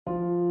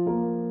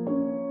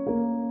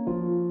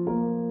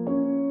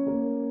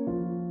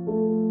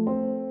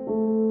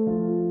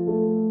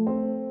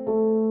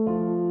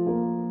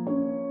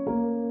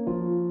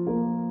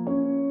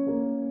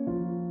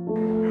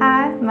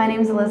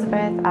name's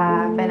Elizabeth.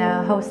 I've been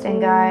a host and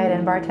guide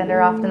and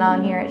bartender off and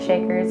on here at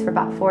Shakers for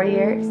about 4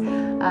 years.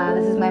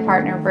 This is my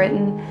partner,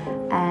 Britton,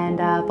 and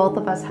both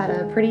of us had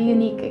a pretty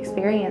unique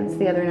experience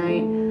the other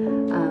night.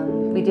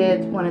 We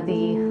did one of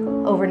the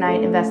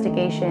overnight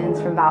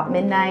investigations from about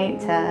midnight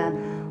to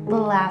a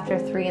little after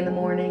 3 in the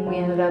morning. We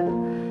ended up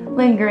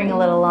lingering a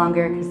little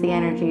longer because the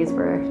energies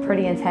were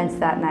pretty intense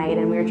that night,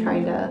 and we were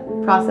trying to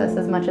process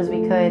as much as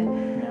we could.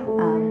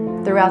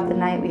 Throughout the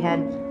night we had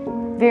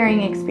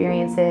varying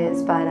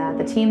experiences, but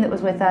the team that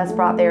was with us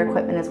brought their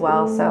equipment as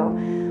well, so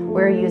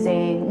we're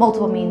using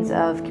multiple means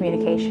of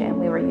communication.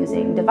 We were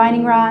using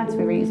divining rods,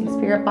 we were using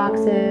spirit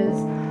boxes,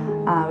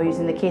 we're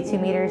using the K2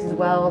 meters as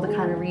well to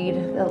kind of read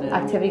the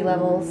activity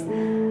levels,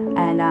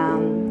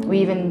 and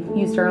we even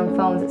used our own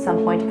phones at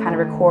some point to kind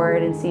of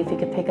record and see if we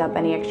could pick up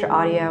any extra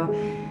audio.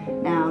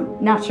 Now,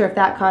 not sure if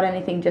that caught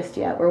anything just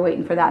yet. We're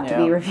waiting for that to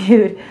be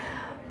reviewed.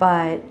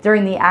 But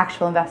during the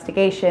actual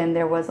investigation,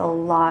 there was a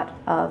lot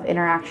of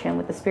interaction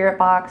with the spirit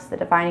box, the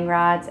divining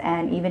rods,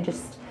 and even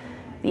just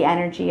the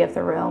energy of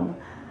the room.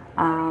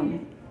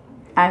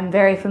 I'm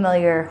very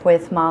familiar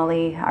with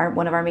Molly,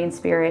 one of our main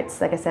spirits.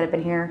 Like I said, I've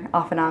been here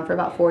off and on for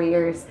about 4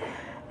 years.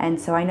 And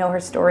so I know her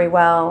story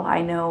well.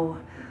 I know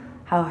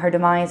how her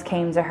demise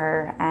came to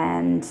her.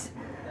 And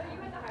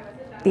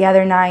the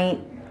other night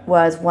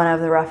was one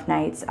of the rough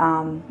nights.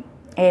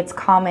 It's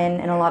common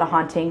in a lot of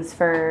hauntings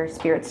for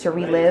spirits to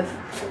relive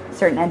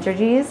certain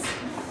energies,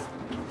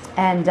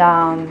 and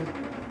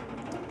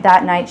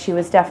that night she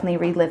was definitely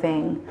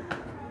reliving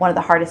one of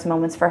the hardest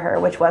moments for her,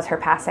 which was her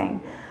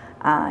passing.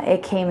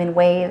 It came in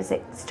waves.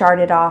 It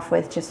started off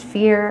with just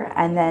fear,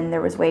 and then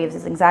there was waves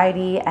of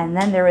anxiety, and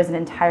then there was an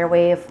entire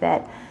wave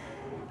that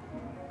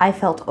I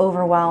felt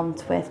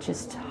overwhelmed with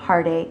just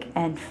heartache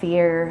and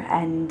fear,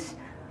 and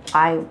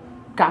I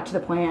got to the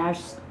point I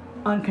was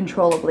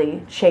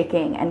uncontrollably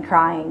shaking and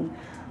crying,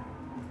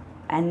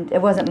 and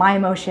it wasn't my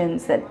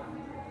emotions that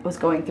was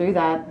going through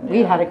that.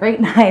 We had a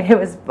great night. It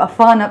was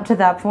fun up to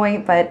that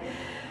point, but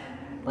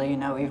well, you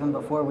know, even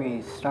before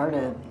we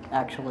started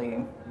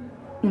actually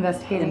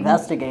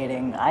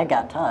investigating, I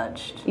got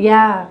touched.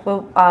 Yeah,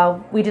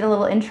 well, we did a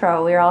little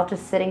intro. We were all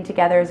just sitting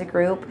together as a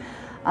group,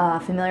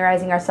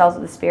 familiarizing ourselves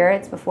with the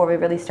spirits before we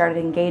really started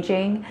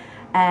engaging,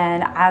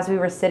 and as we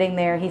were sitting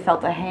there, he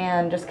felt a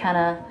hand just kind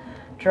of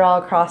draw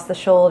across the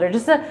shoulder,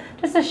 just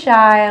a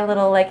shy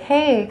little like,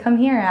 hey, come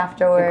here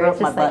afterwards.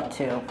 They grabbed my butt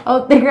too.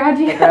 Oh, they grabbed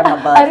you? They grabbed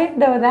my butt. I didn't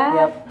know that.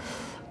 Yep.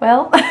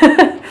 Well,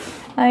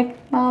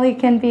 like Molly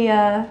can be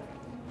a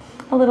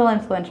little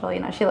influential, you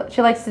know. She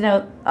likes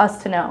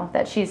us to know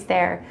that she's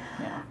there.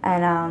 Yeah.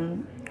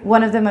 And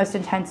one of the most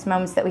intense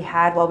moments that we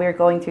had while we were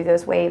going through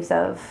those waves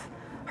of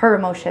her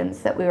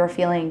emotions that we were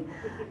feeling,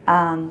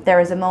 there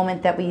was a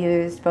moment that we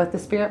used both the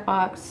spirit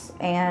box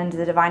and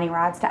the divining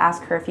rods to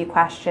ask her a few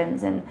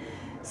questions and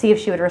see if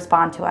she would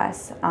respond to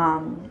us.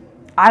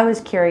 I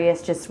was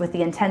curious, just with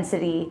the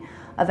intensity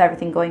of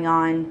everything going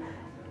on,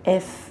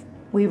 if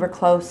we were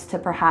close to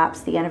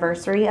perhaps the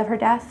anniversary of her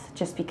death,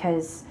 just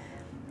because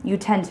you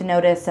tend to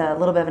notice a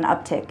little bit of an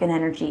uptick in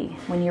energy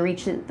when you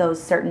reach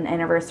those certain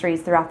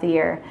anniversaries throughout the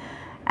year.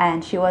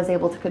 And she was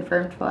able to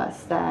confirm to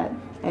us that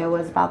it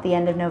was about the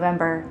end of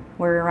November.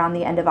 We're around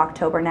the end of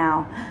October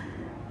now.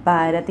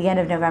 But at the end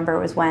of November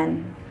was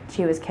when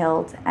she was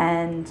killed,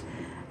 and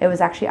it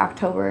was actually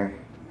October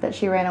that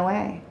she ran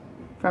away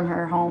from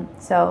her home.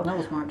 So that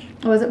was March.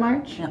 Was it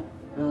March? Yeah.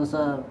 It was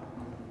no,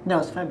 it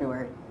was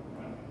February.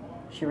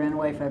 She ran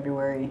away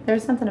February.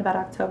 There's something about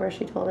October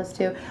she told us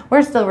too.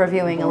 We're still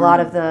reviewing a lot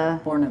of the...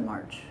 Born in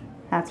March.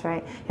 That's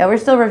right. Yeah, we're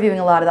still reviewing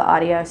a lot of the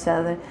audio,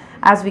 so that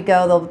as we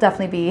go, there'll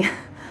definitely be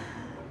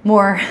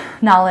more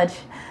knowledge.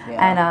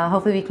 Yeah. And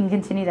hopefully we can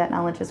continue that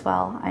knowledge as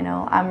well. I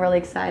know I'm really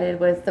excited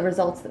with the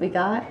results that we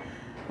got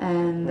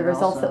and the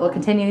results that we'll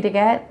continue to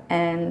get,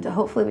 and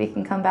hopefully we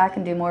can come back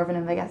and do more of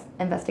an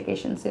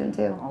investigation soon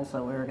too.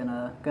 Also, we're going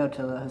to go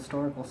to the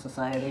Historical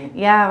Society.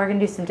 Yeah, we're going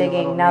to do some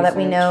digging now that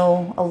we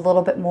know a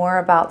little bit more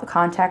about the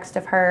context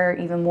of her,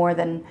 even more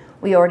than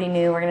we already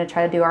knew. We're going to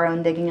try to do our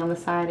own digging on the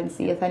side and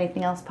see if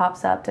anything else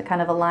pops up to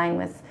kind of align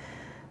with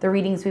the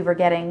readings we were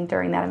getting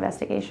during that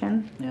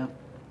investigation. Yeah.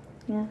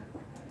 Yeah.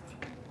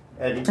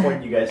 At any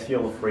point, do you guys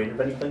feel afraid of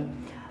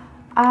anything?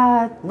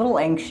 A little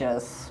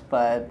anxious,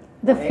 but...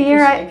 The fear...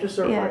 Anxious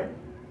or afraid?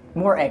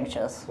 More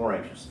anxious. More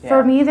anxious. Yeah.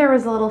 For me, there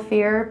was a little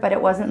fear, but it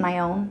wasn't my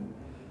own.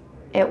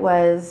 There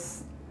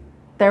was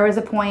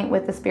a point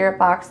with the spirit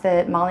box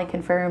that Molly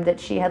confirmed that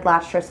she had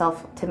latched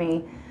herself to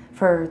me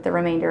for the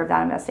remainder of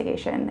that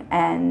investigation.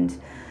 And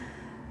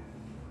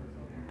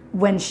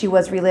when she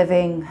was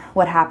reliving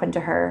what happened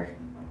to her,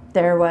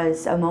 there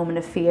was a moment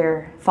of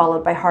fear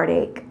followed by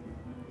heartache.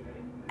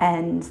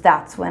 And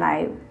that's when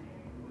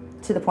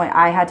to the point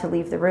I had to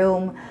leave the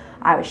room.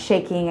 I was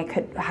shaking,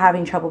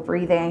 having trouble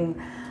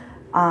breathing.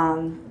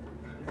 I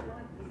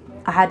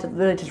had to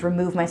really just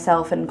remove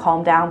myself and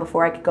calm down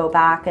before I could go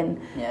back. And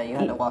yeah, you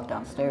had to walk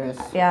downstairs.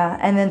 Yeah,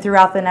 and then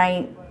throughout the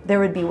night, there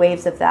would be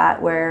waves of that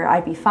where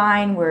I'd be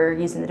fine, we're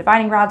using the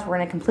divining rods, we're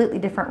in a completely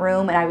different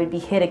room, and I would be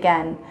hit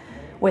again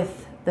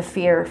with the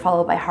fear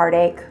followed by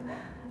heartache,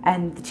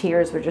 and the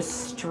tears were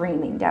just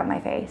streaming down my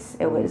face.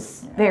 It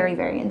was very,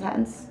 very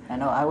intense. I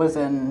know, I was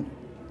in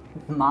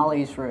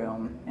Molly's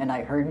room and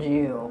I heard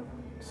you,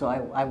 so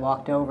I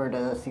walked over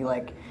to see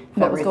like if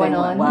What was everything going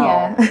went on, well.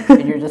 yeah.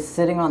 And you're just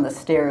sitting on the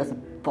stairs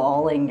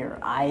bawling your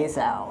eyes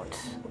out,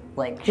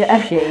 like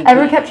shaking.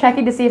 Everyone kept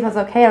checking to see if I was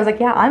okay. I was like,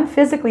 yeah, I'm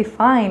physically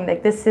fine.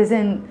 Like, this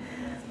isn't...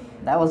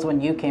 That was when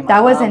you came up.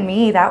 That wasn't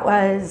me. That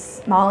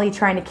was Molly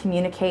trying to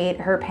communicate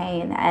her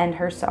pain and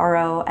her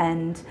sorrow,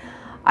 and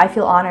I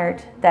feel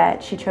honored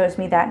that she chose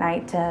me that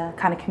night to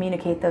kind of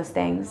communicate those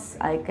things.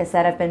 Like I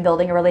said, I've been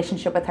building a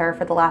relationship with her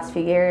for the last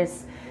few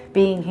years,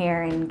 being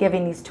here and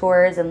giving these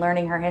tours and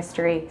learning her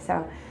history.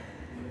 So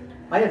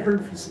I had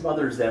heard from some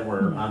others that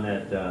were on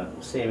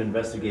that same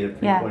investigative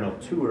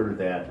 3.0 tour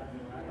that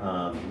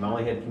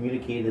Molly had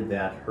communicated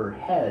that her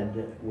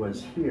head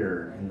was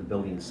here in the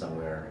building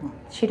somewhere.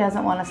 she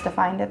doesn't want us to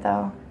find it,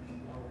 though.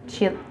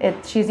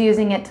 She's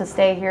using it to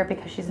stay here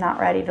because she's not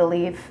ready to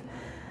leave.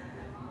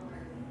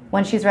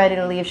 When she's ready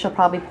to leave, she'll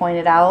probably point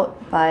it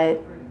out, but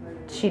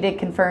she did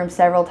confirm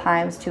several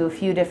times to a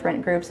few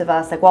different groups of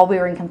us, like while we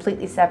were in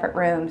completely separate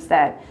rooms,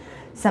 that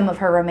some of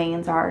her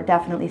remains are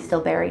definitely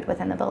still buried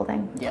within the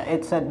building. Yeah,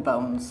 it said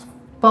bones.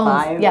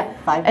 Bones,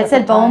 Five it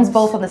said different bones times.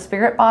 both on the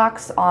spirit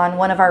box on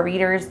one of our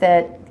readers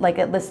that, like,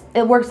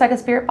 it works like a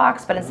spirit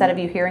box, but instead of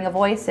you hearing a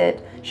voice,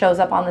 it shows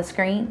up on the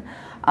screen.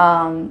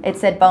 It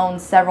said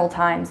bones several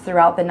times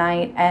throughout the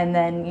night, and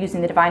then using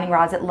the divining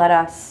rods, it led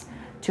us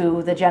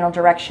to the general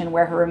direction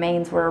where her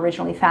remains were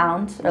originally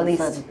found, or at It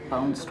least, said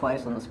bones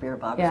twice on the spirit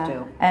box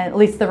too. and at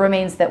least the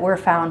remains that were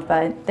found,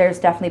 but there's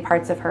definitely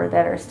parts of her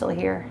that are still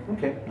here.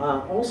 Okay.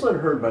 Also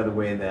had heard, by the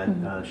way, that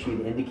she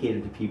had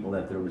indicated to people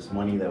that there was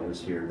money that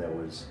was here that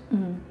was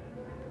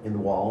in the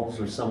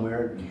walls or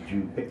somewhere. Did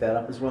you pick that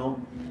up as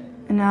well?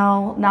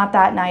 No, not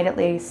that night at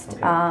least.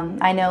 Okay.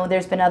 I know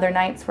there's been other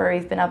nights where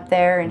we've been up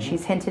there and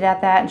she's hinted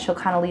at that, and she'll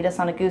kind of lead us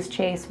on a goose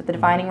chase with the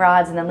divining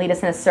rods and then lead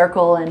us in a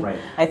circle. And Right.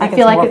 I think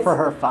feel it's like more for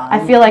her fun.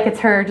 I feel like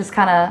it's her just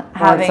kind of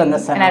having in the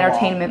an center wall.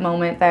 entertainment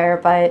moment there,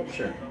 but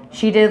Sure.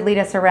 she did lead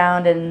us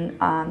around,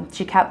 and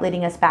she kept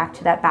leading us back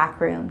to that back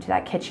room, to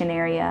that kitchen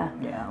area,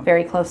 Yeah.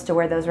 very close to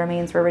where those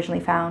remains were originally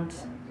found.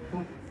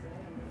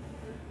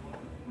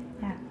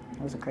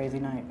 It was a crazy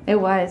night. It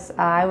was.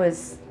 I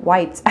was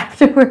wiped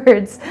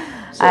afterwards.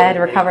 So, I had to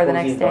any recover the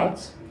closing next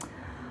day.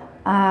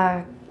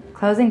 thoughts?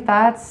 Closing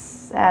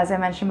thoughts, as I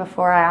mentioned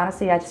before, I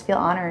just feel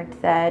honored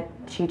that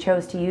she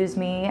chose to use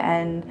me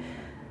and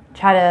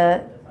try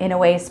to, in a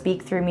way,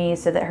 speak through me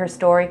so that her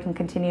story can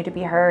continue to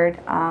be heard,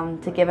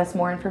 to give us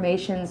more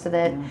information so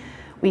that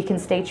we can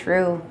stay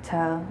true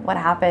to what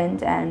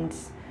happened and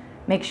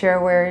make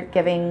sure we're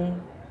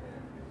giving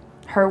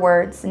her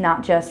words,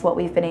 not just what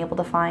we've been able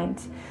to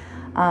find,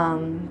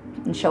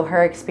 and show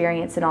her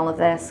experience in all of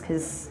this,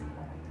 because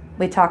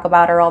we talk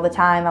about her all the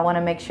time. I want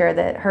to make sure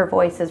that her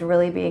voice is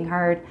really being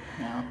heard.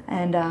 Yeah.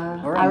 And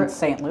We're in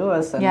St.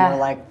 Louis, and Yeah. we're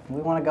like,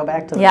 we want to go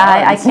back to the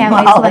I gardens. can't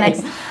wait till the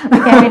next. I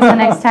can't wait till the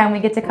next time we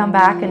get to come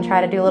back and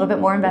try to do a little bit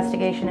more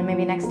investigation, and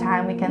maybe next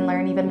time we can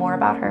learn even more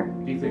about her.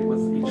 Do you think with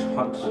each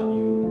hunt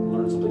you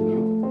learn something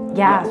new?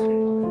 Yeah, Yes.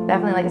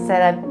 definitely. Like I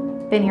said,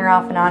 I've been here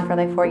off and on for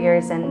like 4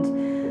 years, and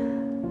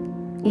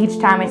each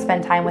time I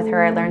spend time with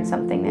her, I learn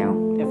something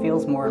new. It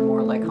feels more and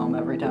more like home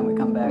every time we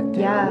come back. Too.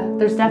 Yeah,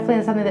 there's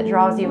definitely something that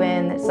draws you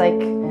in. It's like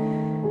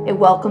it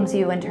welcomes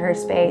you into her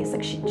space.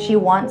 Like she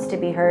wants to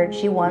be heard.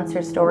 She wants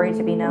her story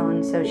to be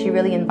known. So she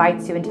really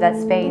invites you into that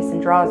space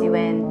and draws you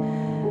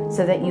in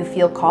so that you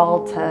feel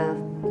called to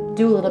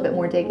do a little bit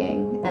more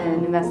digging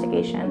and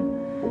investigation.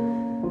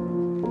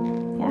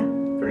 Yeah,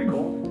 Very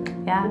cool.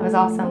 yeah, it was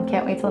awesome.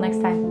 Can't wait till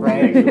next time.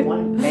 Right. Thanks for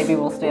playing. Maybe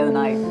we'll stay the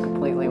night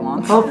completely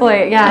once.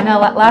 Hopefully, yeah, no,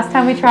 last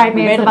time we tried,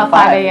 We made made it it about to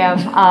 5 5. a.m.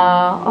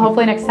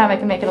 Hopefully next time I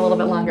can make it a little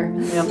bit longer.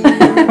 Yep.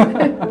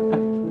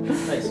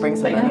 Nice. Bring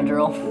some Thank you.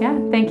 Benadryl. Yeah,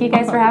 thank you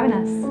guys for having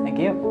us. Thank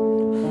you.